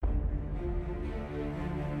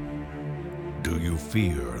Do you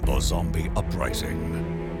fear the zombie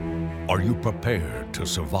uprising? Are you prepared to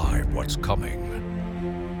survive what's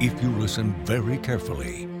coming? If you listen very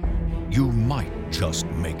carefully, you might just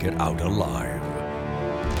make it out alive.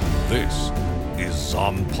 This is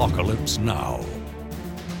Zompocalypse Now!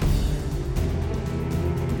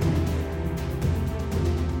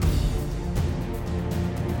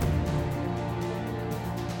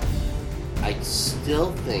 I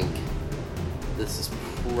still think this is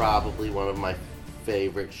probably one of my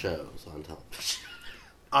favorite shows on television.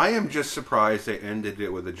 I am just surprised they ended it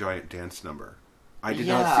with a giant dance number. I did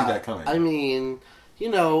not see that coming. I mean,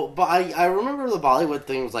 but I remember the Bollywood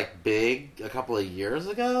thing was like big a couple of years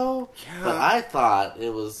ago. Yeah. But I thought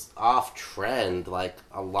it was off trend like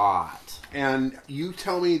a lot. And you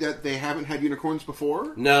tell me that they haven't had unicorns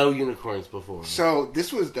before? No unicorns before. So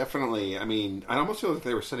this was definitely, I almost feel like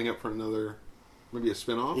they were setting up for another, maybe a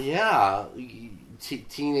spin-off. Yeah.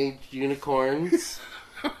 Teenage unicorns.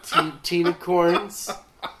 Teenicorns.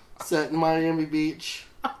 Set in Miami Beach.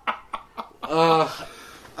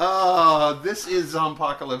 This is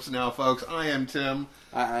Zompocalypse Now, folks. I am Tim.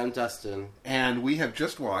 I'm Dustin. And we have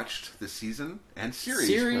just watched the season and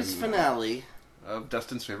series finale of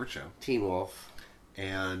Dustin's favorite show, Teen Wolf.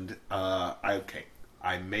 And,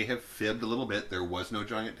 I may have fibbed a little bit. There was no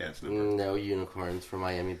giant dance number. No unicorns from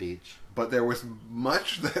Miami Beach. But there was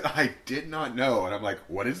much that I did not know. And I'm like,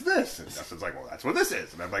 what is this? And Dustin's like, well, that's what this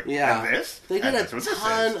is. And I'm like, yeah. And this? They did and a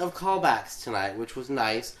ton of callbacks tonight, which was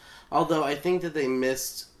nice. Although I think that they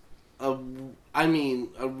missed a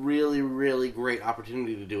really, really great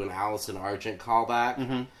opportunity to do an Allison Argent callback.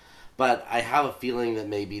 Mm-hmm. But I have a feeling that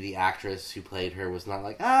maybe the actress who played her was not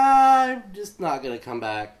like, I'm just not going to come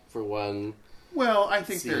back for one. Well, I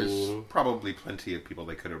think scene. There's probably plenty of people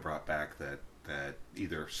they could have brought back that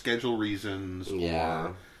either schedule reasons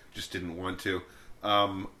or just didn't want to.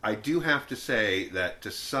 I do have to say that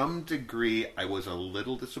to some degree I was a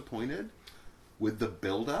little disappointed with the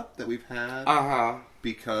build-up that we've had.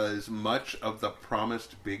 Because much of the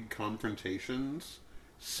promised big confrontations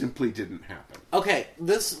simply didn't happen. Okay,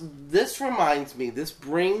 this reminds me. This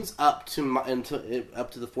brings up to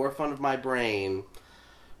the forefront of my brain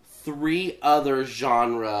 3 other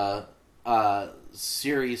genre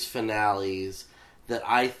series finales that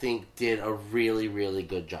I think did a really, really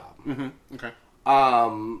good job. Mm-hmm. Okay.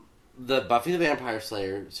 The Buffy the Vampire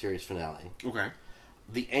Slayer series finale. Okay.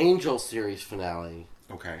 The Angel series finale.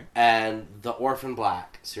 Okay. And the Orphan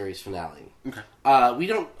Black series finale. Okay. I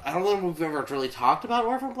don't think we've ever really talked about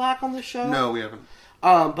Orphan Black on this show. No, we haven't.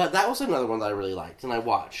 But that was another one that I really liked, and I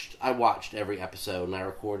watched every episode, and I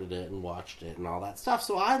recorded it and watched it and all that stuff.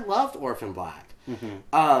 So I loved Orphan Black.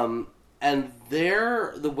 Mm-hmm. And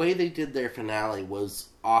the way they did their finale was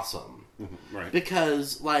awesome. Mm-hmm. Right.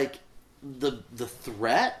 Because like the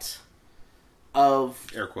threat of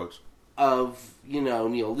air quotes of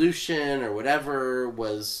Neil Lucian or whatever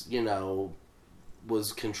was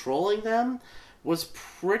controlling them was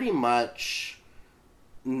pretty much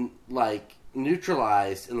like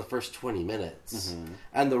neutralized in the first 20 minutes. Mm-hmm.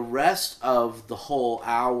 And the rest of the whole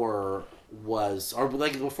hour was, or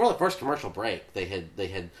like before the first commercial break, they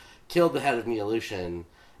had killed the head of Neil Lucian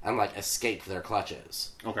and like escaped their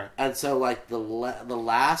clutches. Okay. And so like the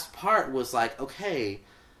last part was like, okay,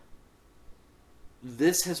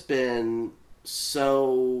 this has been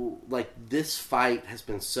so, like, this fight has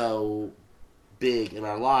been so big in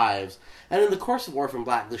our lives. And in the course of Orphan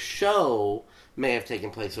Black, the show may have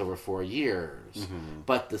taken place over 4 years. Mm-hmm.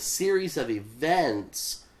 But the series of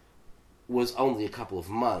events was only a couple of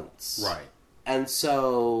months. Right. And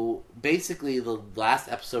so, basically, the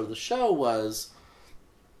last episode of the show was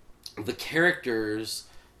the characters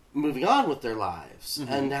moving on with their lives.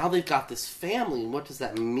 Mm-hmm. And now they've got this family, and what does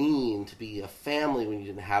that mean to be a family when you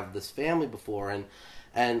didn't have this family before?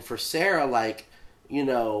 And for Sarah, like,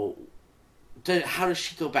 how does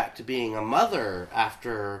she go back to being a mother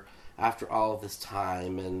after all of this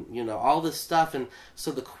time, and all this stuff? And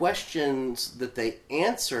so the questions that they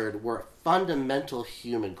answered were fundamental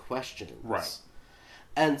human questions, right?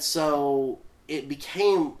 And so it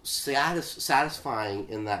became satisfying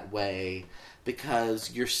in that way,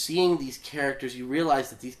 because you're seeing these characters, you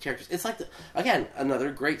realize that these characters, it's like again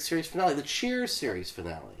another great series finale, the Cheers series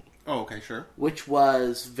finale. Oh, okay, sure. Which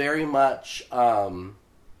was very much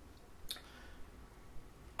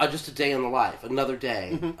just a day in the life, another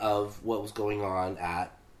day mm-hmm. of what was going on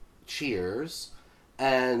at Cheers.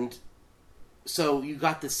 And so you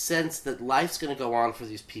got this sense that life's going to go on for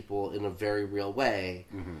these people in a very real way.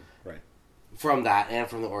 Mm-hmm. Right. From that and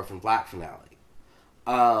from the Orphan Black finale.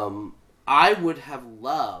 I would have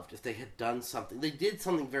loved if they had done something. They did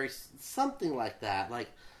something like that. Like,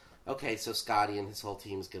 okay, so Scotty and his whole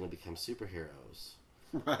team is going to become superheroes.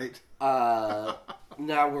 Right.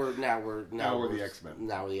 Now we're the X-Men.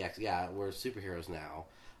 Now we're the X. Yeah, we're superheroes now.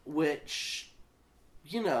 Which,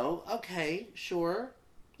 okay, sure,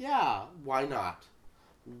 yeah, why not?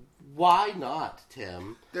 Why not,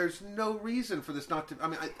 Tim? There's no reason for this not to. I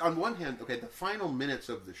mean, on one hand, okay, the final minutes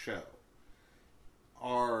of the show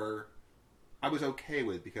I was okay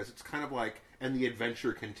with, because it's kind of like, and the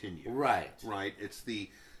adventure continues. Right. It's the,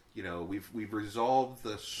 we've resolved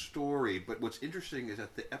the story, but what's interesting is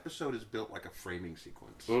that the episode is built like a framing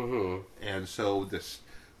sequence, and so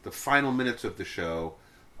the final minutes of the show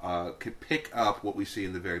could pick up what we see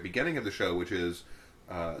in the very beginning of the show, which is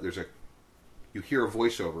you hear a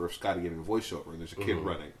voiceover of Scotty giving a voiceover, and there's a kid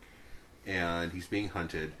running, and he's being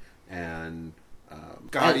hunted, and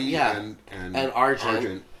Scotty and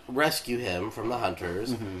Argent rescue him from the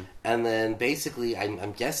hunters, and then basically,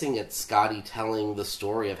 I'm guessing it's Scotty telling the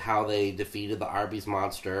story of how they defeated the Arby's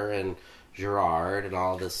monster and Gerard and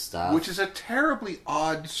all this stuff. Which is a terribly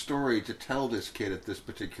odd story to tell this kid at this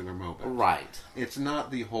particular moment. Right. It's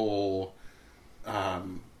not the whole,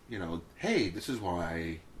 hey, this is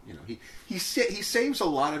why... he saves a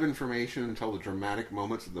lot of information until the dramatic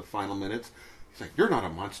moments of the final minutes. He's like, "You're not a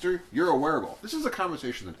monster. You're a werewolf." This is a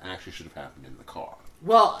conversation that actually should have happened in the car.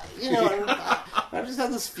 Well, I just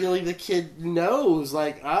have this feeling the kid knows.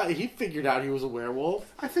 Like, he figured out he was a werewolf.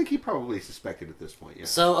 I think he probably suspected at this point. Yeah.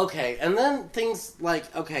 So okay, and then things like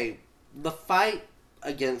the fight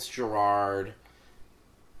against Gerard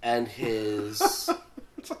and his.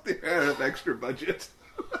 It's like they had an extra budget.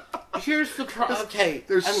 Here's the okay.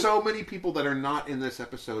 There's so many people that are not in this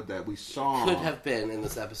episode that we saw. Could have been in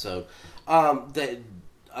this episode. Deaton,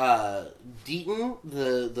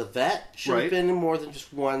 the vet, should have been in more than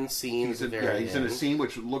just one scene. He's in a scene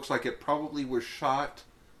which looks like it probably was shot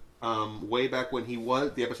way back when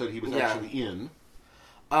the episode he was actually in.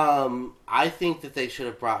 I think that they should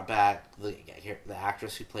have brought back the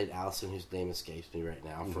actress who played Allison, whose name escapes me right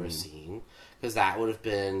now, for a scene, because that would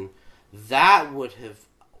have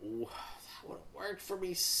worked for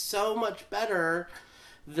me so much better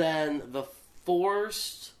than the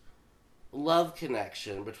forced love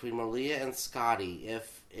connection between Malia and Scotty.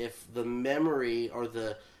 If the memory or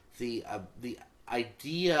the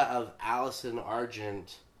idea of Allison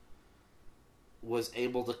Argent was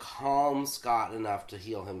able to calm Scott enough to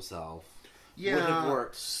heal himself, would have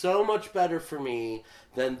worked so much better for me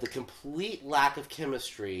than the complete lack of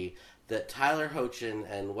chemistry that Tyler Hoechlin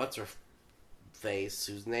and what's her face,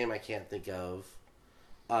 whose name I can't think of,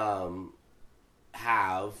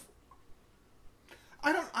 have.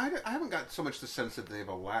 I haven't got so much the sense that they have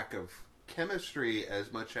a lack of chemistry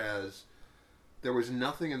as much as there was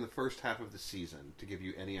nothing in the first half of the season to give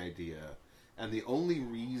you any idea, and the only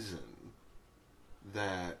reason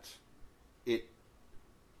that they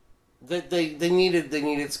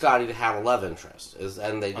needed Scotty to have a love interest,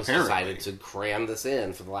 and they just decided to cram this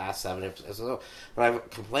in for the last 7 episodes. And I've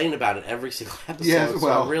complained about it every single episode, so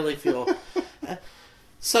I really feel...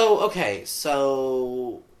 So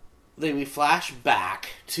then we flash back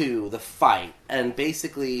to the fight, and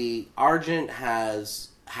basically Argent has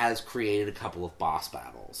created a couple of boss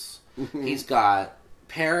battles. He's got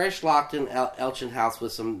Parrish locked in Elchin House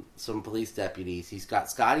with some police deputies. He's got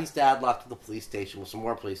Scotty's dad locked in the police station with some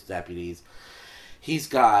more police deputies. He's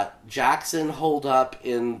got Jackson holed up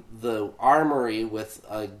in the armory with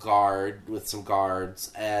some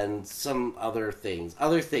guards, and some other things.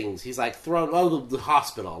 He's like thrown the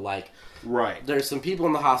hospital. Right. There's some people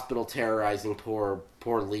in the hospital terrorizing poor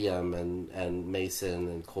Liam and Mason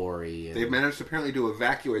and Corey. They've managed apparently to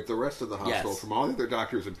evacuate the rest of the hospital from all the other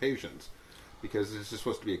doctors and patients, because this is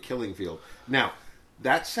supposed to be a killing field. Now,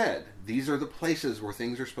 that said, these are the places where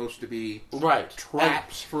things are supposed to be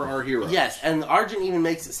traps for our heroes. Yes, and Argent even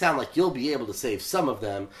makes it sound like you'll be able to save some of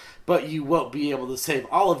them, but you won't be able to save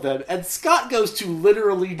all of them. And Scott goes to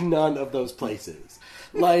literally none of those places.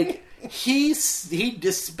 He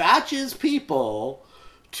dispatches people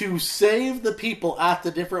to save the people at the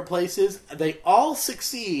different places. They all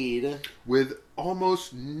succeed. With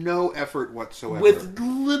almost no effort whatsoever. With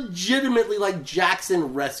legitimately,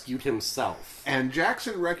 Jackson rescued himself. And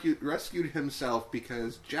Jackson rescued himself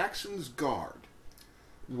because Jackson's guard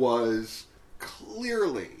was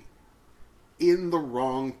clearly in the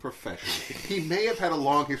wrong profession. He may have had a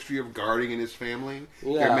long history of guarding in his family.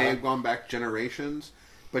 Yeah. It may have gone back generations.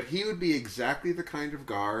 But he would be exactly the kind of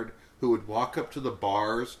guard who would walk up to the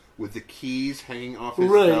bars with the keys hanging off his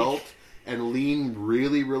belt and lean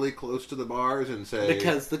really, really close to the bars and say...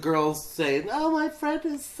 Because the girls say, "Oh, my friend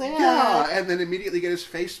is sad." Yeah, and then immediately get his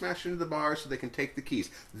face smashed into the bar so they can take the keys.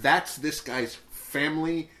 That's this guy's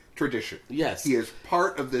family tradition. Yes. He is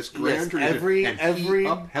part of this grand tradition, every he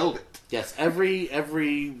upheld it. Yes,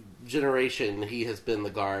 every generation he has been the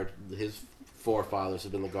guard. His forefathers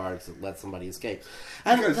have been the guards that let somebody escape.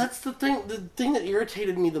 And that's the thing that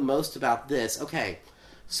irritated me the most about this. Okay,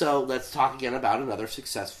 so let's talk again about another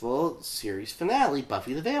successful series finale,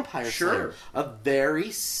 Buffy the Vampire Slayer. A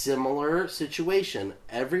very similar situation.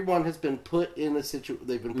 Everyone has been put in a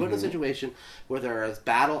they've been put in a situation where there is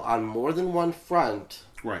battle on more than one front.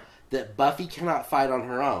 Right. That Buffy cannot fight on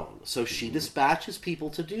her own. So she dispatches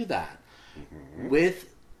people to do that.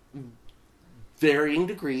 With varying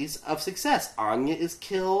degrees of success. Anya is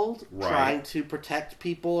killed trying to protect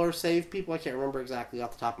people or save people. I can't remember exactly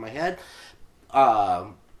off the top of my head.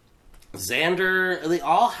 Xander, they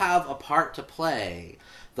all have a part to play.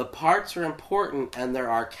 The parts are important, and there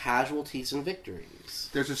are casualties and victories.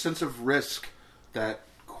 There's a sense of risk that,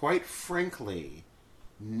 quite frankly,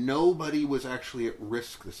 nobody was actually at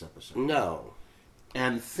risk this episode. No.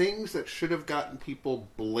 And things that should have gotten people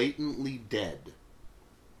blatantly dead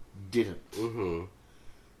didn't. Mm-hmm.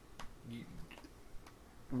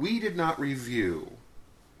 We did not review...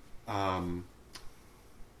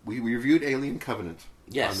 we reviewed Alien Covenant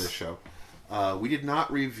on this show. We did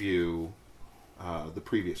not review the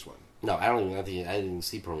previous one. No, I didn't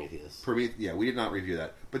see Prometheus. Yeah, we did not review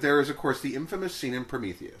that. But there is, of course, the infamous scene in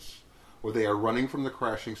Prometheus where they are running from the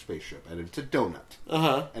crashing spaceship, and it's a donut.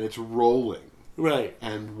 Uh-huh. And it's rolling. Right.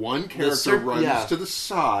 And one character runs to the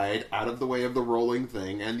side, out of the way of the rolling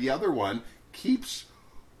thing, and the other one keeps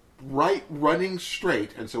running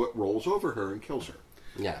straight, and so it rolls over her and kills her.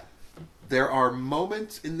 Yeah. There are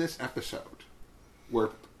moments in this episode where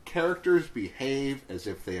characters behave as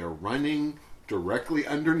if they are running directly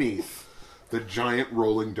underneath the giant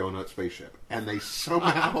rolling donut spaceship, and they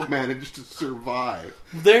somehow manage to survive.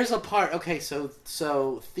 There's a part. Okay, so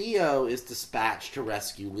Theo is dispatched to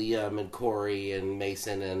rescue Liam and Corey and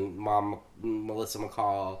Mason and Mom Melissa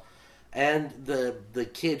McCall, and the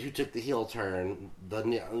kid who took the heel turn.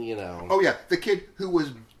 Oh yeah, the kid who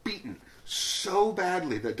was beaten so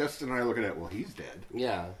badly that Dustin and I are looking at, well, he's dead.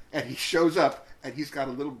 Yeah. And he shows up, and he's got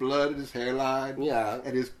a little blood in his hairline. Yeah.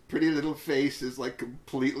 And his pretty little face is, like,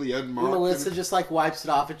 completely unmarked. Melissa just, like, wipes it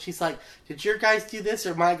off, and she's like, did your guys do this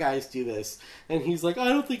or my guys do this? And he's like, I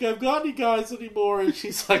don't think I've got any guys anymore. And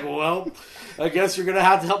she's like, well, I guess you're going to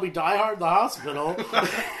have to help me die hard in the hospital.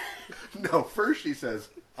 No, first she says,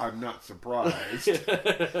 I'm not surprised.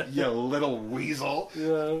 You little weasel.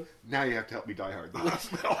 Yeah. Now you have to help me die hard in the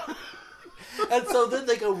hospital. And so then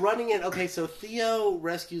they go running in. Okay, so Theo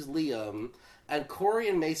rescues Liam, and Corey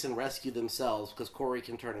and Mason rescue themselves because Corey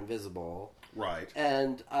can turn invisible. Right.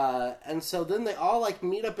 And so then they all like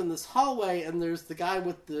meet up in this hallway, and there's the guy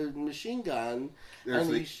with the machine gun.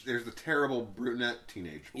 There's the terrible brunette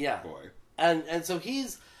teenage boy. And so he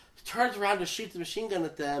turns around to shoot the machine gun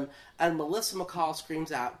at them, and Melissa McCall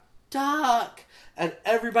screams out, Duck! And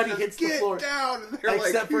everybody hits the floor. Get down!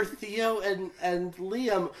 Except for Theo and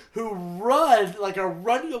Liam, who run, like are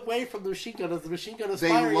running away from the machine gun as the machine gun is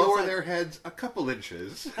firing. They lower their heads a couple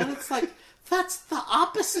inches. And it's like, that's the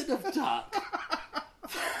opposite of Duck.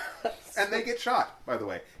 And they get shot, by the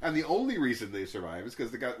way. And the only reason they survive is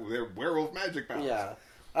because they got their werewolf magic powers. Yeah.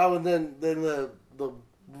 Oh, and then the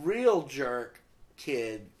real jerk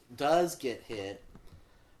kid does get hit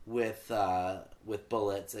with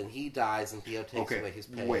bullets, and he dies, and Theo takes away his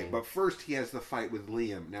pain. Wait, but first he has the fight with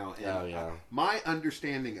Liam. Now, my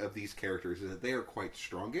understanding of these characters is that they are quite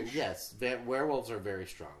strongish. Yes, werewolves are very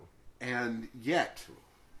strong. And yet,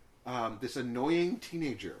 this annoying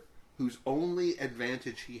teenager, whose only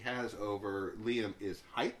advantage he has over Liam is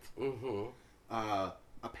height,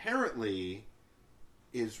 apparently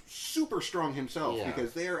is super strong himself,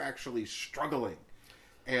 because they are actually struggling.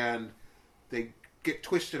 And they get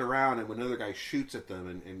twisted around, and when another guy shoots at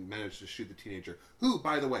them and manages to shoot the teenager, who,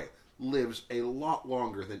 by the way, lives a lot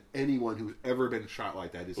longer than anyone who's ever been shot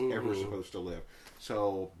like that is ever supposed to live.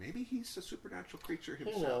 So maybe he's a supernatural creature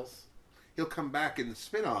himself. Who knows? He'll come back in the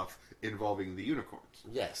spin-off involving the unicorns.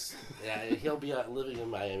 Yes. Yeah, he'll be living in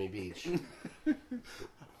Miami Beach.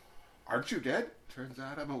 Aren't you dead? Turns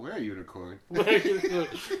out I'm a were-unicorn.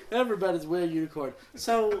 Everybody's were-unicorn.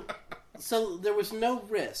 So there was no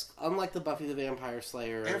risk, unlike the Buffy the Vampire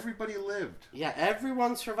Slayer. Everybody lived. Yeah,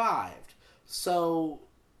 everyone survived. So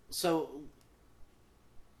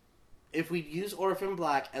if we use Orphan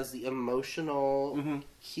Black as the emotional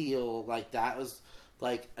heel, like that was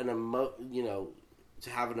like an to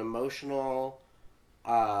have an emotional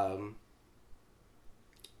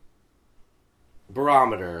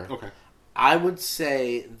barometer. Okay. I would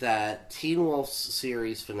say that Teen Wolf's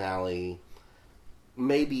series finale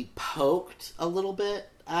maybe poked a little bit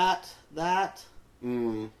at that.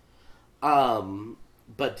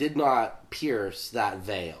 But did not pierce that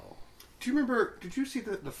veil. Do you remember? Did you see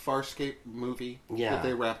the Farscape movie? Yeah. That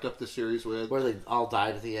they wrapped up the series with, Where they all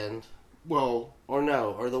died at the end? well, Or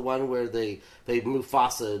no, or the one where they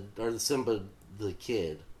Mufasa, or the Simba, the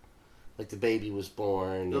kid. Like the baby was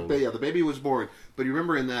born. the baby was born. But you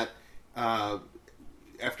remember in that,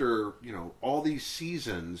 after all these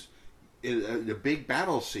seasons, in a big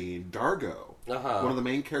battle scene, Dargo, one of the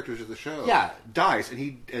main characters of the show, dies, and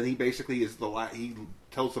he basically is he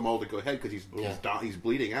tells them all to go ahead because he's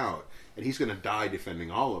bleeding out, and he's going to die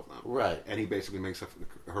defending all of them. Right. And he basically makes a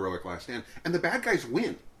heroic last stand, and the bad guys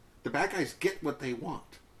win. The bad guys get what they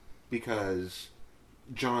want because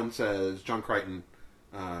John Crichton.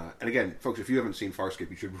 And again, folks, if you haven't seen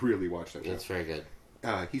Farscape, you should really watch that show. It's very good.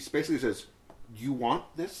 He basically says, "You want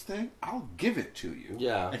this thing? I'll give it to you."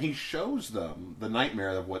 Yeah. And he shows them the nightmare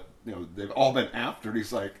of what they've all been after. And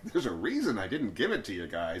he's like, "There's a reason I didn't give it to you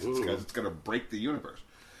guys. It's because it's going to break the universe."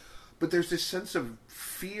 But there's this sense of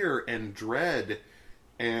fear and dread,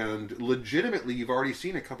 and legitimately, you've already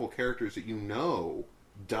seen a couple characters that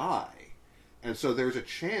die, and so there's a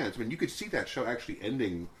chance. I mean, you could see that show actually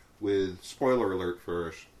ending with, spoiler alert for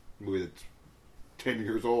a movie that's 10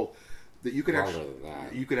 years old, that you could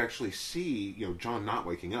actually see John not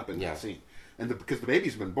waking up in that scene, and because the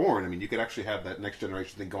baby's been born, I mean, you could actually have that next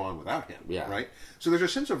generation thing go on without him, right? So there's a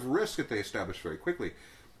sense of risk that they establish very quickly,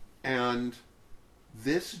 and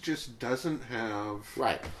this just doesn't have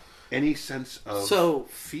any sense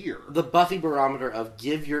of fear. The Buffy barometer of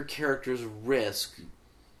give your characters risk,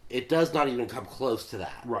 it does not even come close to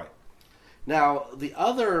that. Right. Now, the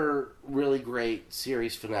other really great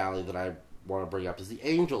series finale that I want to bring up is the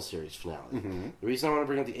Angel series finale. Mm-hmm. The reason I want to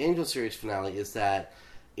bring up the Angel series finale is that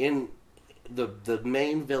in the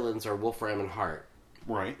main villains are Wolfram and Hart.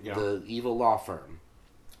 Right, yeah. The evil law firm.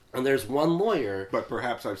 And there's one lawyer... But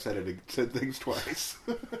perhaps I've said things twice.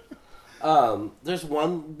 There's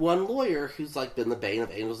one lawyer who's been the bane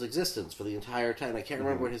of Angel's existence for the entire time. I can't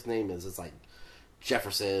remember what his name is. It's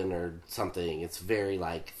Jefferson or something. It's very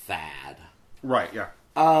Thad. Right, yeah.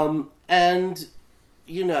 And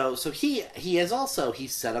so he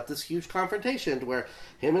set up this huge confrontation to where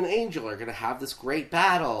him and Angel are going to have this great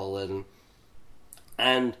battle,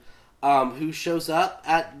 and who shows up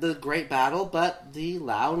at the great battle but the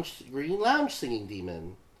green lounge singing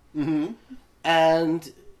demon. Mm-hmm.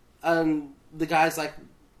 And the guy's like,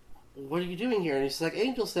 "What are you doing here?" And he's like,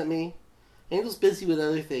 "Angel sent me." Angel's busy with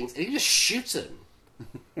other things, and he just shoots him.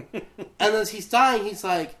 And as he's dying, he's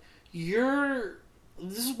like,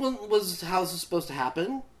 this was how this was supposed to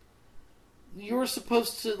happen. You were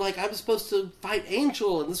supposed to, I was supposed to fight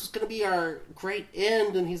Angel, and this was going to be our great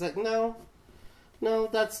end." And he's like, no,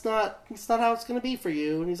 that's not how it's going to be for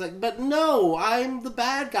you. And he's like, "But no, I'm the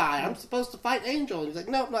bad guy. I'm supposed to fight Angel." And he's like,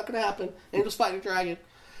 "No, not going to happen. Angel's fighting a dragon."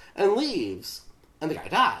 And leaves, and the guy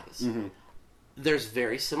dies. Mm-hmm. There's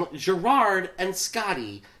very similar... Gerard and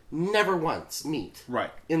Scotty never once meet.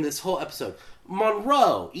 Right. In this whole episode.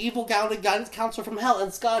 Monroe, evil guidance counselor from hell,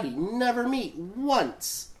 and Scotty never meet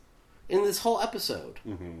once in this whole episode.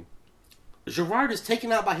 Mm-hmm. Gerard is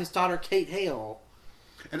taken out by his daughter, Kate Hale.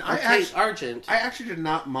 And Kate Argent. I actually did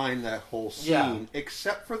not mind that whole scene,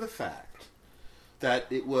 except for the fact that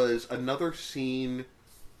it was another scene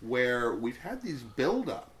where we've had these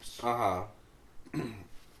build-ups. Uh-huh.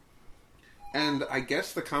 And I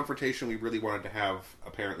guess the confrontation we really wanted to have,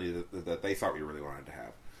 apparently, that they thought we really wanted to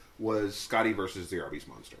have, was Scotty versus the Arby's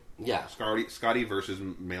monster. Yeah. Scotty versus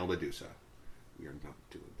male Medusa. We are not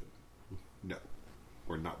doing that. No.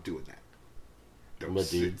 We're not doing that. Don't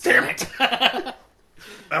Medusa. Damn it!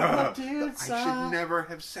 Medusa. I should never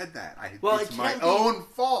have said that. It's it my own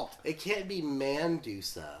fault. It can't be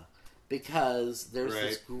Mandusa. Because there's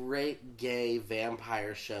this great gay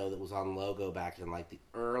vampire show that was on Logo back in the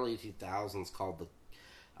early 2000s called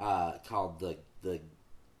the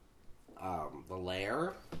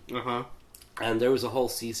Lair. Uh-huh. And there was a whole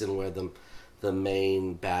season where the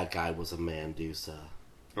main bad guy was a Mandusa.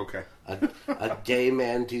 Okay. A gay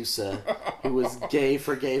Mandusa who was gay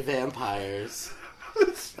for gay vampires.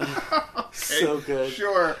 Okay, so good.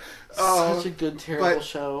 Sure. Such a good, terrible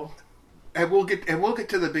show. And we'll get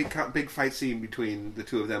to the big fight scene between the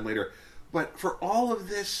two of them later. But for all of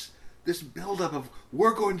this buildup of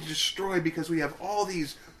we're going to destroy because we have all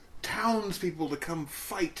these townspeople to come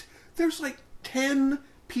fight, there's 10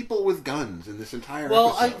 people with guns in this entire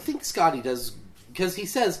episode. I think Scotty does, because he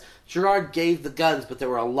says Gerard gave the guns, but there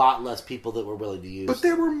were a lot less people that were willing to use But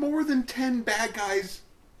there were more than 10 bad guys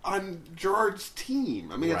on Gerard's team.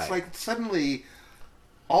 I mean, It's suddenly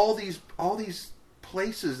all these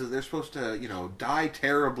places that they're supposed to, die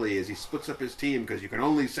terribly as he splits up his team because you can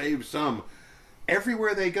only save some.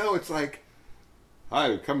 Everywhere they go, it's like,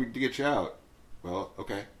 "Hi, coming to get you out." Well,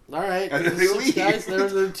 okay. All right. And then they leave.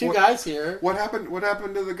 There are two guys here. What happened? What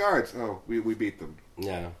happened to the guards? Oh, we beat them.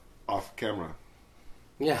 Yeah. Off camera.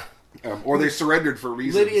 Yeah. Or they surrendered for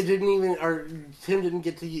reasons. Lydia didn't even, or Tim didn't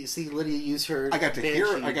get to see Lydia use her. I got to hear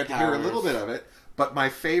a little bit of it, but my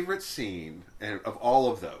favorite scene of all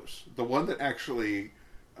of those, the one that actually,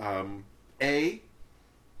 A,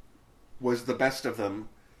 was the best of them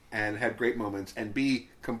and had great moments, and B,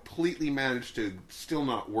 completely managed to still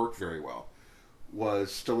not work very well,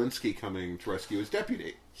 was Stilinski coming to rescue his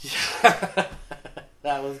deputy.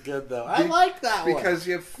 That was good, though. I like that one. Because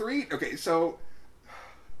you have three... Okay, so...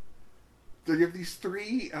 You have these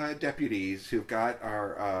three deputies who've got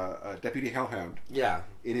our Deputy Hellhound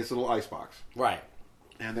in his little icebox. Right.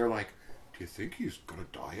 And they're like, "Do you think he's going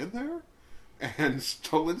to die in there?" And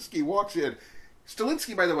Stilinski walks in.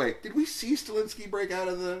 Stilinski, by the way, did we see Stilinski break out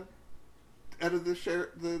of the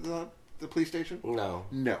police station? No.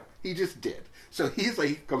 No. He just did. So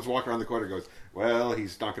he comes walking around the corner and goes, "Well,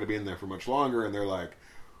 he's not going to be in there for much longer." And they're like,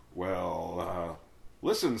 "Well,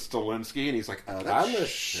 listen, Stilinski," and he's like, "I'm the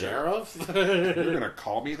sheriff? You're going to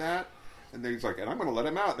call me that?" And then he's like, "And I'm going to let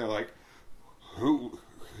him out." And they're like, Who,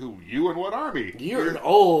 you and what army? You're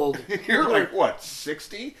old. You're like, what,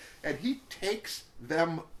 60? And he takes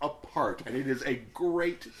them apart, and it is a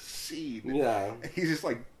great scene. Yeah. He just,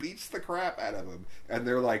 beats the crap out of them. And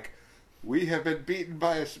they're like, "We have been beaten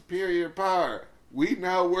by a superior power. We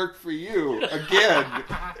now work for you again."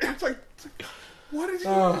 It's like, what is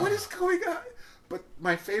going on? But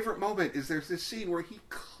my favorite moment is there's this scene where he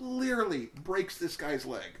clearly breaks this guy's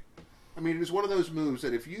leg. I mean, it is one of those moves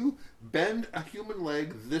that if you bend a human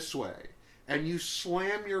leg this way and you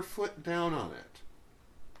slam your foot down on it,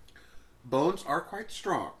 bones are quite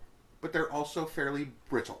strong, but they're also fairly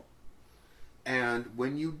brittle. And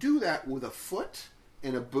when you do that with a foot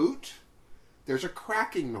in a boot, there's a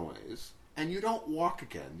cracking noise, and you don't walk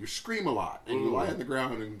again. You scream a lot, and you lie on the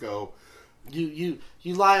ground and go... You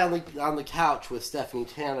lie on the couch with Stephanie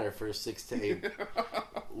Tanner for 6 to 8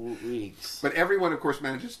 weeks. But everyone, of course,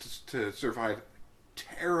 manages to survive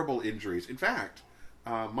terrible injuries. In fact,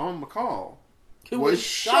 Mama McCall was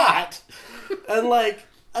shot, and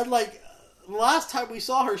last time we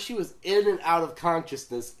saw her, she was in and out of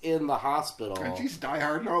consciousness in the hospital, and she's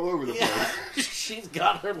diehard all over the place. She's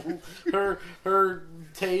got her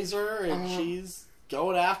taser, and she's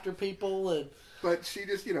going after people and. But she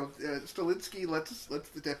just, Stilinski lets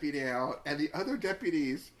the deputy out, and the other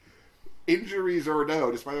deputies, injuries or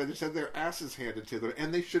no, despite they just had their asses handed to them,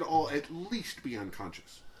 and they should all at least be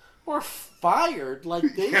unconscious. Or fired.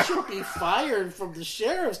 They should be fired from the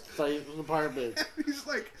sheriff's department. He's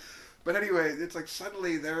like, but anyway, it's like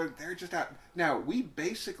suddenly they're just out. Now, we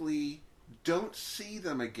basically don't see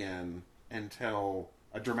them again until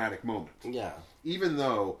a dramatic moment. Yeah. Even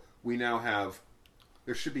though we now have,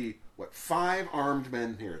 there should be, 5 armed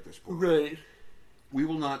men here at this point. Right. We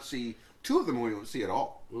will not see, 2 of them we won't see at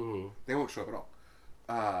all. Mm-hmm. They won't show up at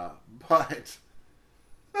all. But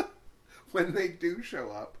when they do show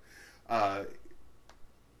up,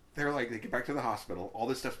 they get back to the hospital. All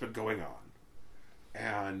this stuff's been going on.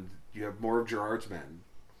 And you have more of Gerard's men.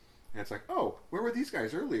 And it's like, oh, where were these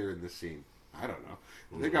guys earlier in this scene? I don't know.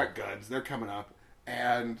 Mm-hmm. They've got guns. They're coming up.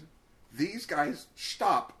 And these guys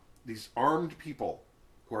stop, these armed people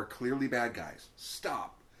who are clearly bad guys,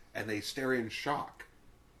 stop, and they stare in shock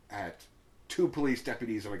at 2 police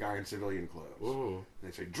deputies and a guy in civilian clothes. Mm-hmm. And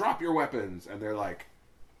they say, "Drop your weapons," and they're like,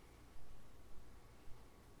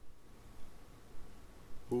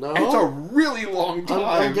 no. It's a really long time.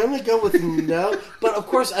 I'm going to go with no, but of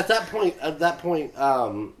course, at that point,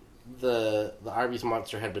 the Arby's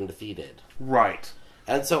monster had been defeated, right?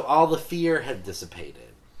 And so all the fear had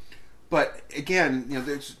dissipated. But again,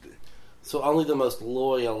 there's. So only the most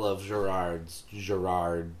loyal of Gerard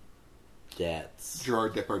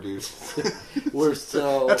Depardieu's. We're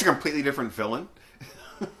still. That's a completely different villain.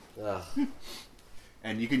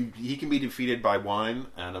 And he can be defeated by wine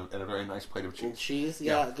and a very nice plate of cheese. And cheese,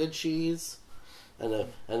 yeah, good cheese, and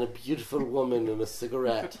a beautiful woman and a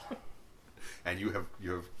cigarette. And you've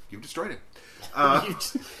destroyed him. You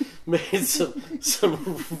made some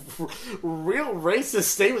real racist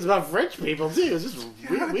statements about French people too. It's just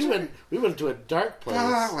we went to a dark place.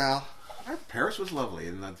 Well, Paris was lovely,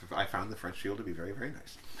 and I found the French people to be very, very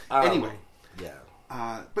nice. Anyway, yeah.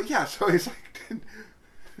 But yeah, so it's like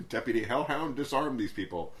Deputy Hellhound disarmed these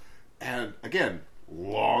people, and again,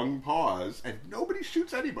 long pause, and nobody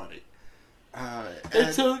shoots anybody.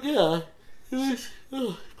 And so yeah, it was.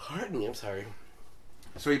 Oh, pardon me, I'm sorry.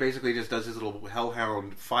 So he basically just does his little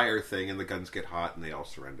hellhound fire thing, and the guns get hot, and they all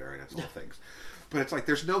surrender, and that's all things. But it's like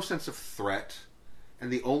there's no sense of threat,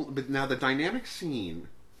 and but now the dynamic scene,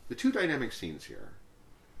 the two dynamic scenes here,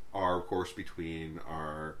 are of course between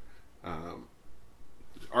our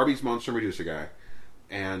Arby's monster Medusa guy,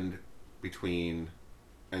 and between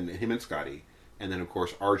him and Scotty, and then of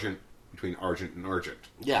course between Argent and Argent.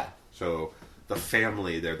 Yeah. So the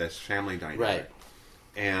family there, this family dynamic. Right.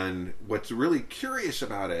 And what's really curious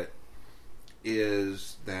about it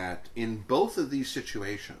is that in both of these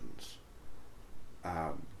situations,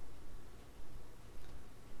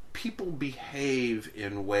 people behave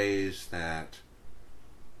in ways that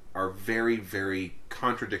are very, very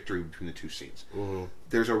contradictory between the two scenes. Mm-hmm.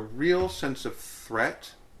 There's a real sense of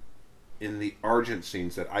threat in the Argent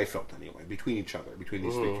scenes that I felt anyway, between each other, between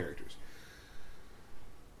these three characters.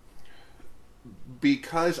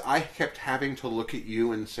 Because I kept having to look at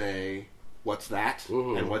you and say, what's that?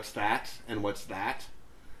 And what's that? And what's that?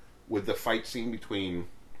 With the fight scene between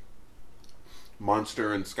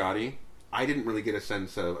Monster and Scotty, I didn't really get a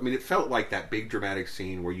sense of... I mean, it felt like that big dramatic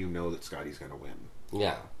scene where you know that Scotty's going to win.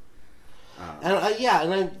 Yeah. And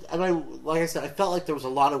I, like I said, I felt like there was a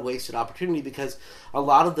lot of wasted opportunity because a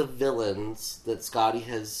lot of the villains that Scotty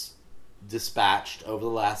has dispatched over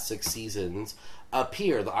the last 6 seasons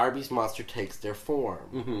appear. The Arby's monster takes their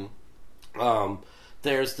form.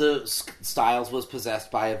 There's the Styles was possessed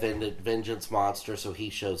by a vengeance monster, so he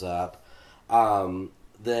shows up.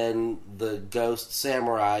 Then the ghost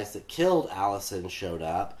samurais that killed Allison showed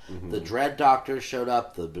up. The Dread Doctor showed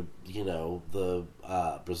up. The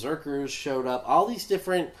Berserkers showed up. All these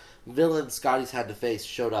different villains Scotty's had to face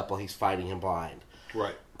showed up while he's fighting him blind.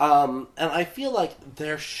 Right. And I feel like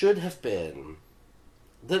there should have been...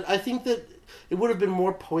 I think that it would have been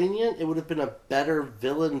more poignant. It would have been a better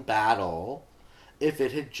villain battle if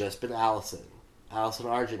it had just been Allison. Allison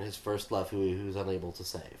Argent, his first love, who he was unable to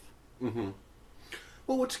save.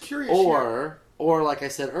 Well, what's curious or like I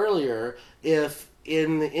said earlier, if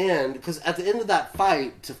in the end... Because at the end of that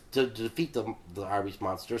fight, to defeat the Arby's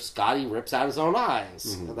monster, Scotty rips out his own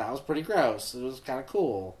eyes. And that was pretty gross. It was kind of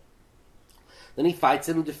cool. Then he fights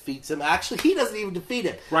him, defeats him. Actually, he doesn't even defeat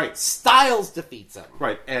him. Right. Styles defeats him.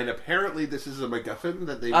 Right, and apparently this is a MacGuffin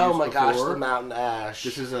that they've used before. Oh my gosh, the Mountain Ash.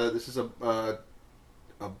 This is a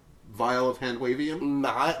vial of Handwavium?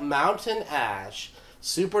 Mountain Ash.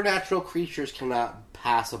 Supernatural creatures cannot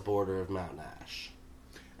pass a border of Mountain Ash.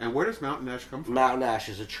 And where does Mountain Ash come from? Mountain Ash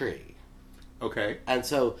is a tree. Okay. And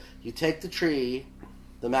so you take the tree,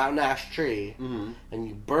 the Mountain Ash tree, and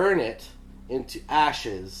you burn it into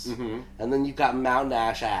ashes, and then you've got Mountain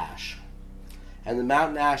Ash. And the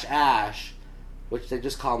Mountain Ash, which they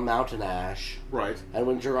just call Mountain Ash. Right. And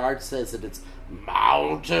when Gerard says that it's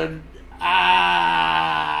Mountain Ash,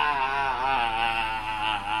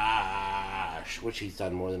 which he's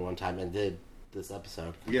done more than one time and did this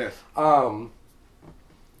episode. Yes. When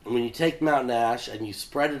you take Mountain Ash and you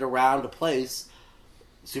spread it around a place,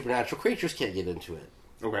 supernatural creatures can't get into it.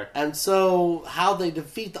 Okay. And so, how they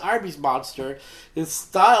defeat the Arby's monster is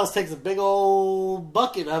Styles takes a big old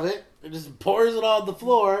bucket of it and just pours it on the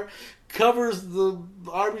floor, covers the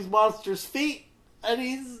Arby's monster's feet, and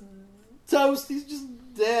he's toast. He's just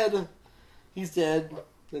dead. He's dead.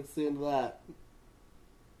 That's the end of that.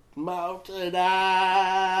 Mountain Ash.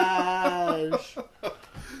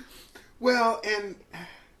 Well, and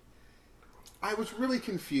I was really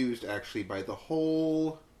confused, actually, by the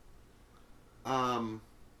whole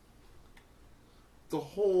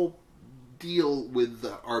deal with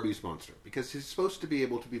the Arby's monster, because he's supposed to be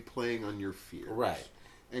able to be playing on your fears, Right.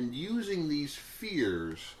 and using these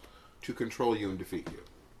fears to control you and defeat you.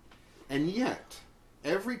 And yet,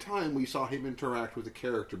 every time we saw him interact with a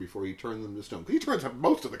character before he turned them to stone, because he turns up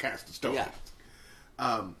most of the cast to stone. Yeah.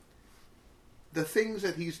 The things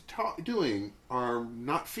that he's doing are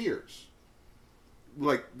not fears.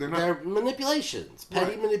 Like, They're manipulations.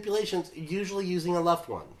 Petty manipulations, usually using a loved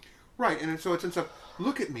one. Right, and so it's like,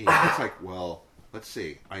 look at me. It's like, well, let's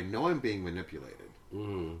see. I know I'm being manipulated.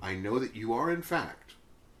 I know that you are, in fact,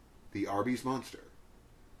 the Arby's monster.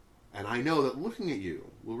 And I know that looking at you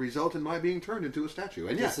will result in my being turned into a statue.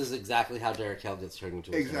 And This is exactly how Derek Hale gets turned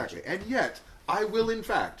into a statue. Exactly. And yet, I will, in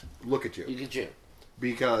fact, look at you. Look at you.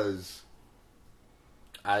 Because...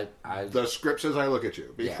 I the script says I look at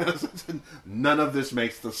you, because none of this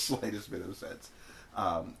makes the slightest bit of sense.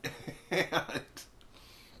 But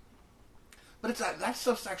that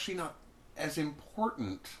stuff's actually not as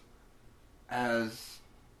important as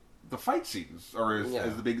the fight scenes, or as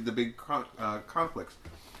the big conflicts.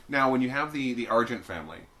 Now, when you have the Argent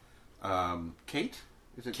family, Kate?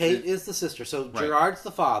 Kate is the sister. So Gerard's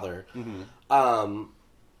the father.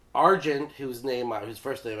 Argent, whose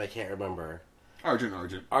first name I can't remember. Argent.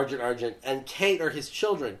 And Kate are his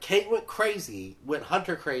children. Kate went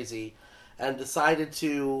hunter crazy, and decided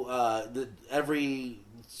to that every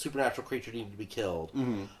supernatural creature needed to be killed.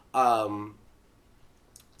 Mm-hmm.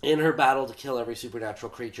 In her battle to kill every supernatural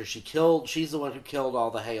creature, she's the one who killed all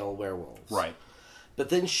the Hale werewolves. Right. But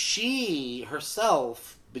then she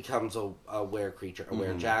herself becomes a were-creature, a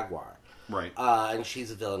were-jaguar. Right. And she's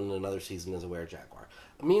a villain in another season as a were-jaguar.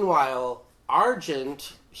 Meanwhile,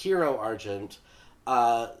 Hero Argent,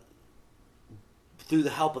 through the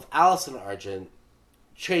help of Allison Argent,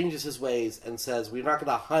 changes his ways and says, we're not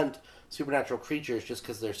going to hunt supernatural creatures just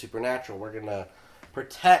because they're supernatural. We're going to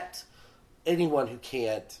protect anyone who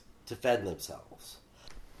can't defend themselves.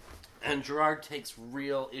 And Gerard takes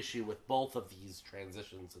real issue with both of these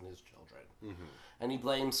transitions in his children. Mm-hmm. And he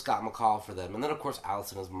blames Scott McCall for them. And then, of course,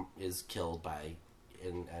 Allison is killed by...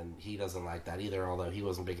 And he doesn't like that either, although he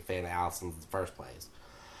wasn't a big fan of Allison in the first place.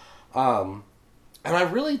 And I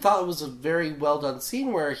really thought it was a very well-done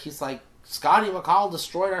scene where he's like, Scotty McCall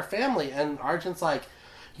destroyed our family. And Argent's like,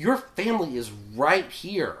 your family is right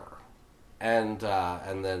here. And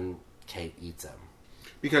then Kate eats him.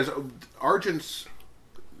 Because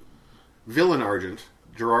Villain Argent,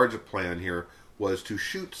 Gerard's plan here, was to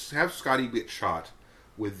have Scotty get shot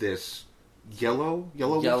with this yellow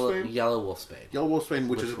wolfsbane? Yellow wolfsbane. Yellow wolfsbane,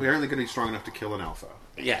 which is apparently going to be strong enough to kill an alpha.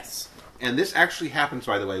 Yes. And this actually happens,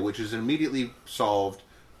 by the way, which is immediately solved.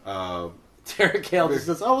 Derek Hale just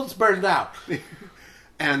says, oh, it's burned out.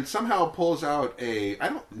 And somehow pulls out I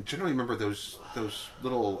don't generally remember those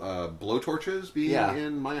little blowtorches being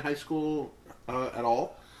in my high school at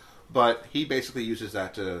all. But he basically uses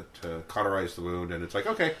that to cauterize the wound, and it's like,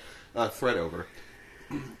 okay, thread over.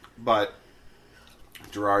 But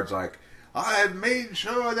Gerard's like, I've made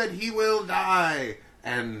sure that he will die.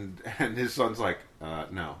 And his son's like,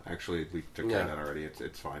 no, actually, we took care of that already.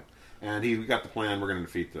 It's fine. And we got the plan. We're going to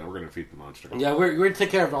defeat the monster. Yeah, we're going to take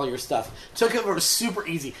care of all your stuff. Took it over super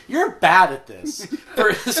easy. You're bad at this.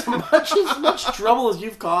 For as much trouble as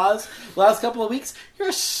you've caused the last couple of weeks,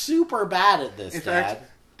 you're super bad at this, in Dad.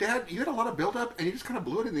 fact, Dad, you had a lot of build-up, and you just kind of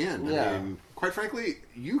blew it in the end. Yeah. I mean, quite frankly,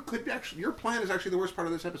 your plan is actually the worst part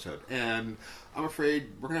of this episode. And I'm afraid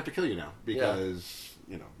we're going to have to kill you now, because,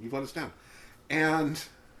 you've let us down. And,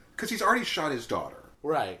 because he's already shot his daughter.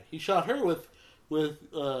 Right. He shot her with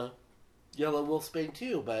Yellow Wolfsbane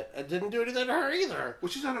too, but it didn't do anything to her either. Well,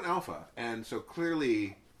 she's not an alpha, and so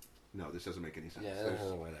clearly, no, this doesn't make any sense. Yeah,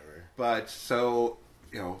 whatever. But, so,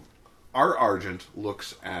 our Argent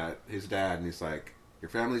looks at his dad, and he's like, your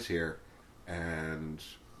family's here, and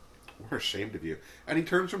we're ashamed of you. And he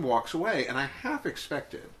turns and walks away, and I half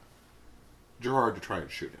expected Gerard to try and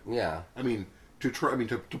shoot him. Yeah.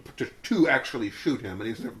 To actually shoot him, and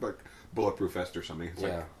he's like bulletproof vest or something. It's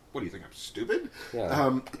like, what do you think, I'm stupid?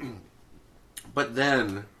 Yeah. But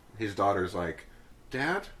then his daughter's like,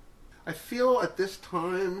 Dad, I feel at this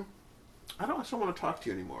time I don't want to talk to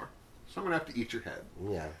you anymore, so I'm going to have to eat your head.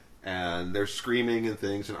 Yeah. And they're screaming and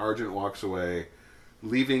things, and Argent walks away,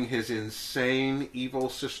 leaving his insane evil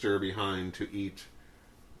sister behind to eat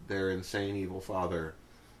their insane evil father.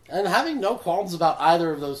 And having no qualms about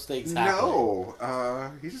either of those things happening.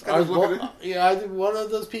 No. He's just kind of looking at it. Are one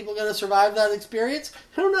of those people going to survive that experience?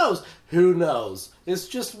 Who knows? Who knows? It's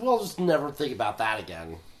just, we'll just never think about that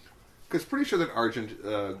again. Because pretty sure that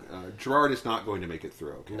Gerard is not going to make it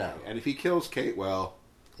through, okay? No. And if he kills Kate, well,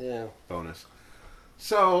 yeah, bonus.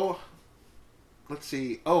 So, let's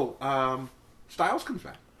see. Styles comes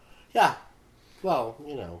back. Yeah. Well,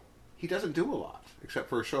 He doesn't do a lot, except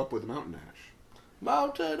for show up with Mountain Ash.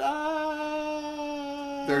 Mountain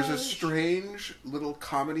Ash! There's a strange little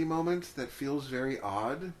comedy moment that feels very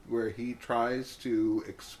odd, where he tries to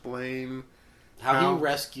explain how he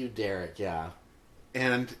rescued Derek, yeah.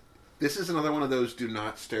 And this is another one of those do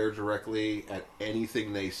not stare directly at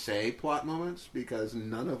anything they say plot moments, because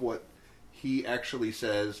none of what he actually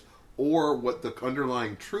says or what the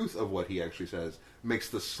underlying truth of what he actually says makes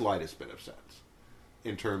the slightest bit of sense.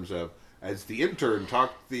 In terms of, as the intern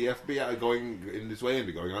talked the FBI going in his way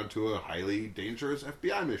into going on to a highly dangerous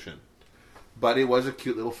FBI mission. But it was a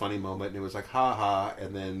cute little funny moment, and it was like, ha ha,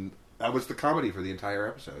 and then that was the comedy for the entire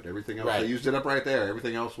episode. Everything else, I used it up right there.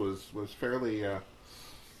 Everything else was fairly dark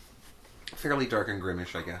and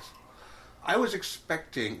grimmish, I guess. I was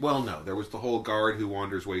expecting, there was the whole guard who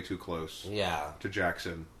wanders way too close to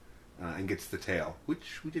Jackson and gets the tail,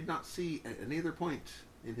 which we did not see at any other point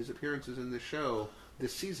in his appearances in this show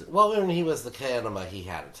this season. Well, when he was the K-Anima, he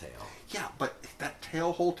had a tail. Yeah, but that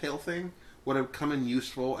whole tail thing would have come in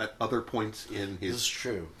useful at other points in his... This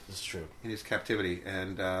is true. In his captivity,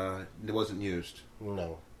 and it wasn't used.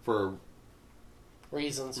 No. for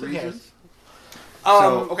reasons. reasons.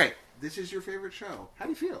 So, okay, this is your favorite show. How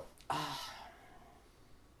do you feel? I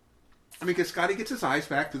mean, because Scotty gets his eyes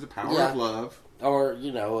back through the power of love. Or,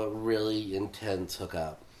 a really intense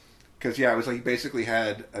hookup. Because, it was like he basically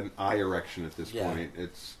had an eye erection at this point.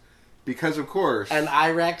 It's because, of course... An eye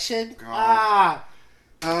erection?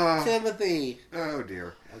 Timothy. Oh,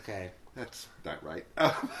 dear. Okay. That's not right.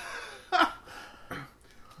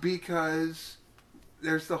 Because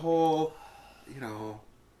there's the whole,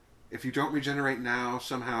 if you don't regenerate now,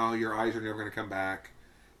 somehow your eyes are never going to come back.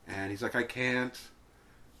 And he's like, I can't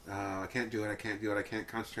do it, I can't do it, I can't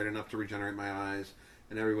concentrate enough to regenerate my eyes.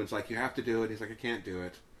 And everyone's like, you have to do it. He's like, I can't do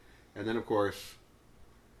it. And then, of course...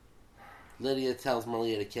 Lydia tells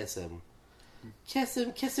Malia to kiss him. Kiss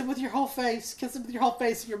him with your whole face. Kiss him with your whole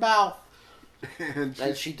face and your mouth.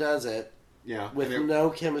 And she does it. Yeah. With no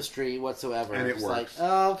chemistry whatsoever. And it it's works. like,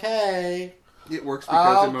 okay. It works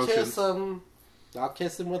because emotion. Kiss him. I'll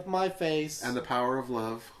kiss him with my face. And the power of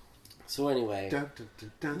love. So anyway. Dun,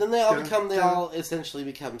 dun, dun, then they all essentially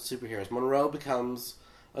become superheroes. Monroe becomes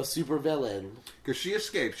a super villain. Because she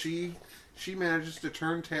escaped. She manages to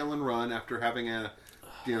turn tail and run after having a,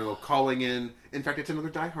 calling in. In fact, it's another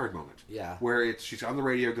Die Hard moment. Yeah. Where she's on the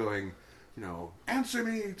radio going, answer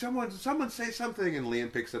me, someone say something, and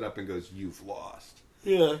Liam picks it up and goes, you've lost.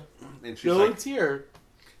 Yeah. And she's no like, one's here.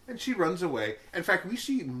 And she runs away. In fact, we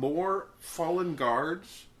see more fallen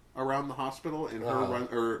guards around the hospital in her run,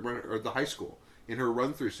 or the high school, in her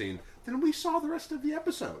run-through scene, than we saw the rest of the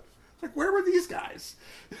episode. It's like, where were these guys?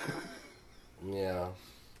 Yeah.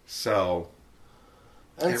 So...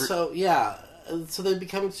 So they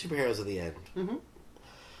become superheroes at the end. Mm-hmm.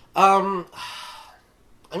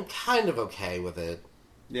 I'm kind of okay with it.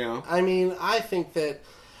 Yeah. I mean, I think that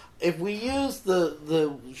if we use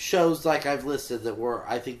the shows like I've listed that were,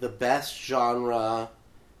 I think, the best genre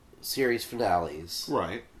series finales...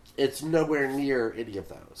 Right. It's nowhere near any of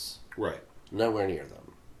those. Right. Nowhere near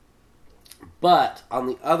them. But, on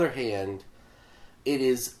the other hand, it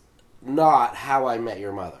is not How I Met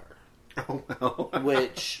Your Mother. Oh, well.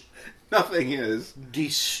 Which... Nothing is.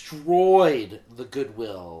 Destroyed the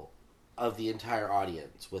goodwill of the entire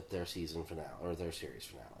audience with their season finale, or their series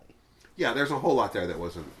finale. Yeah, there's a whole lot there that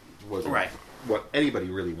wasn't right. What anybody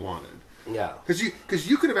really wanted. Yeah. Because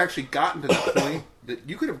you could have actually gotten to the point that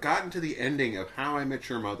you could have gotten to the ending of How I Met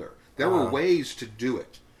Your Mother. There were ways to do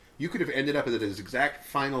it. You could have ended up at the exact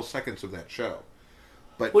final seconds of that show.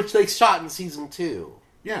 But which they shot in season 2.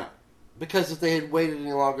 Yeah. Because if they had waited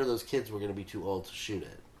any longer, those kids were going to be too old to shoot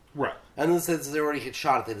it. Right. And then since they already had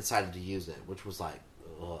shot it, they decided to use it, which was like,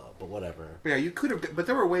 but whatever. But yeah, you could have, but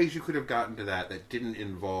there were ways you could have gotten to that didn't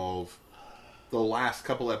involve the last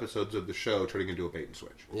couple episodes of the show turning into a bait and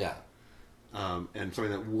switch. Yeah. And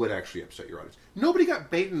something that would actually upset your audience. Nobody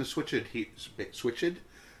got bait and switched.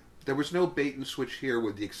 There was no bait and switch here,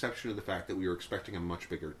 with the exception of the fact that we were expecting a much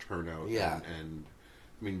bigger turnout. Yeah. And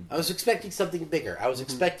I mean, I was expecting something bigger. I was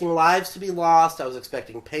expecting lives to be lost. I was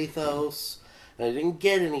expecting pathos. And I didn't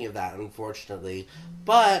get any of that, unfortunately.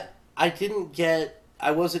 But I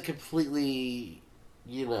wasn't completely,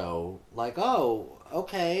 like, oh,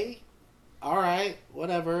 okay, all right,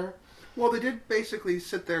 whatever. Well, they did basically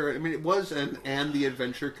sit there. I mean, it was and the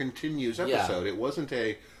adventure continues episode. Yeah. It wasn't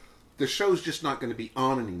the show's just not going to be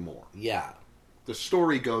on anymore. Yeah. The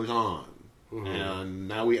story goes on. Mm-hmm. And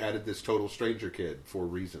now we added this total stranger kid for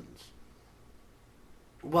reasons.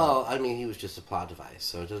 Well, I mean, he was just a plot device,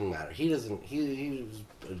 so it doesn't matter. He was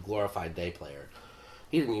a glorified day player.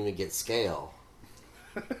 He didn't even get scale.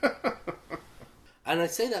 And I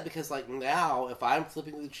say that because, like, now, if I'm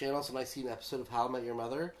flipping through the channels and I see an episode of How I Met Your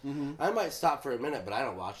Mother, I might stop for a minute, but I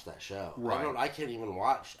don't watch that show. Right. I can't even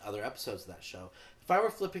watch other episodes of that show. If I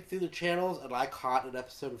were flipping through the channels and I caught an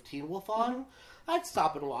episode of Teen Wolf on, I'd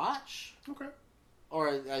stop and watch. Okay.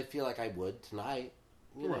 Or I feel like I would tonight.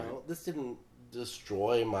 You know, this didn't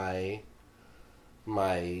destroy my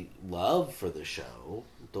love for the show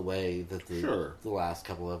the way that the last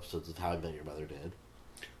couple episodes of How I Met Your Mother did.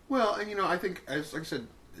 Well, and I think, like I said,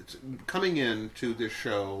 it's coming into this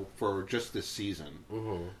show for just this season.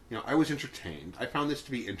 Mm-hmm. I was entertained. I found this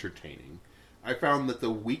to be entertaining. I found that the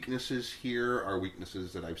weaknesses here are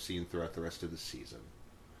weaknesses that I've seen throughout the rest of the season.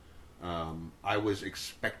 I was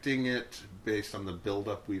expecting it, based on the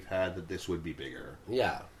build-up we've had, that this would be bigger.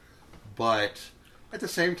 Yeah. But at the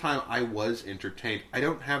same time, I was entertained. I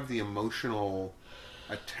don't have the emotional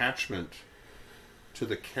attachment to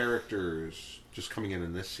the characters just coming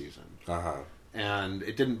in this season. Uh-huh. And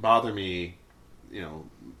it didn't bother me,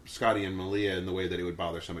 Scotty and Malia, in the way that it would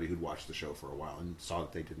bother somebody who'd watched the show for a while and saw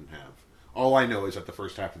that they didn't have All I know is that the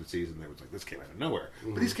first half of the season, there was like, this came out of nowhere.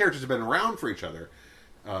 Mm-hmm. But these characters have been around for each other,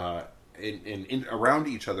 and around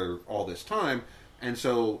each other all this time, and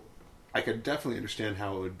so I could definitely understand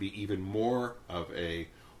how it would be even more of a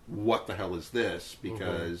what the hell is this?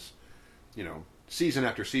 Because, season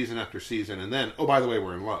after season after season, and then, oh, by the way,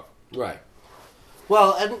 we're in love. Right.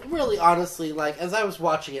 Well, and really, honestly, like, as I was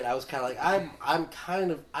watching it, I was kind of like,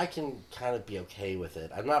 I can kind of be okay with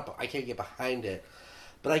it. I can't get behind it,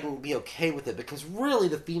 but I can be okay with it, because really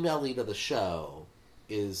the female lead of the show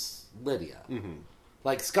is Lydia. Mm-hmm.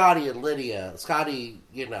 Like, Scotty and Lydia, Scotty,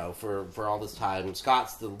 for all this time,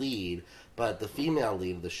 Scott's the lead, but the female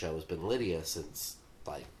lead of the show has been Lydia since,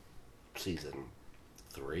 like, season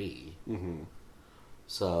 3. Mm-hmm.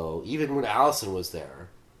 So, even when Allison was there,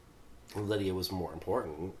 Lydia was more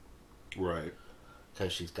important. Right.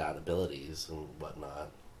 Because she's got abilities and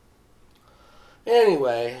whatnot.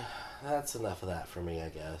 Anyway, that's enough of that for me, I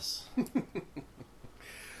guess.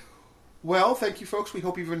 Well, thank you, folks. We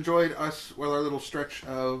hope you've enjoyed us with our little stretch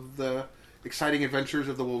of the exciting adventures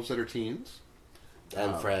of the Wolves That Are Teens.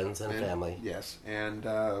 And friends and family. Yes. And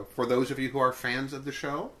for those of you who are fans of the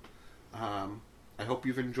show, I hope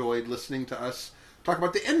you've enjoyed listening to us talk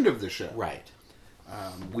about the end of the show. Right.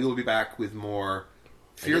 We will be back with more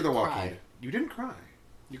Fear the Walking Dead. You didn't cry.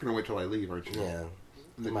 You're going to wait till I leave, aren't you? Yeah.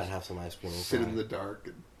 I might have some ice cream and sit in the dark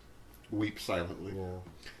and weep silently.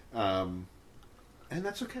 Yeah. And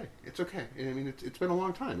that's okay. It's okay. I mean, it's been a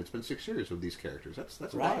long time. It's been 6 years with these characters. That's a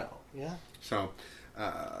right. while. Yeah. So,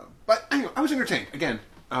 but anyway, I was entertained. Again,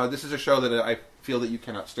 this is a show that I feel that you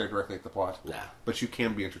cannot stare directly at the plot. Yeah. But you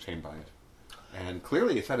can be entertained by it. And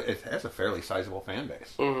clearly, it has a fairly sizable fan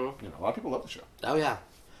base. Mm-hmm. A lot of people love the show. Oh, yeah.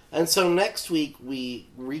 And so next week, we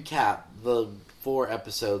recap the 4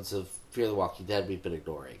 episodes of Fear the Walking Dead we've been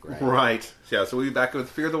ignoring, right? Right. Yeah, so we'll be back with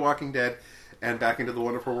Fear the Walking Dead and back into the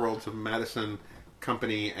wonderful worlds of Madison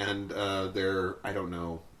Company and their,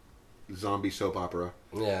 zombie soap opera.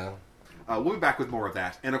 Yeah. We'll be back with more of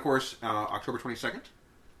that. And, of course, October 22nd,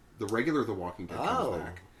 the regular The Walking Dead comes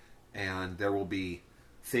back. And there will be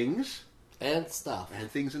things... And stuff. And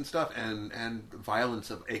things and stuff. And violence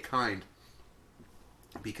of a kind.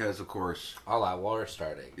 Because, of course... All Out War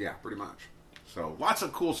starting. Yeah, pretty much. So, lots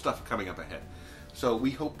of cool stuff coming up ahead. So, we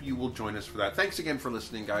hope you will join us for that. Thanks again for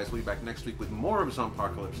listening, guys. We'll be back next week with more of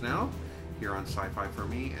Zompocalypse Now, here on Sci-Fi For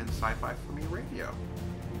Me and Sci-Fi For Me Radio.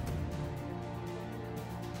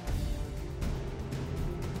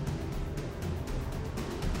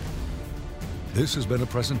 This has been a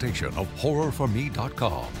presentation of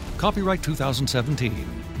HorrorForMe.com. Copyright 2017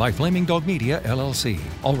 by Flaming Dog Media, LLC.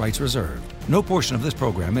 All rights reserved. No portion of this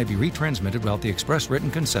program may be retransmitted without the express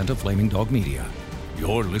written consent of Flaming Dog Media.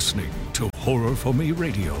 You're listening to Horror For Me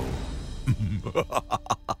Radio.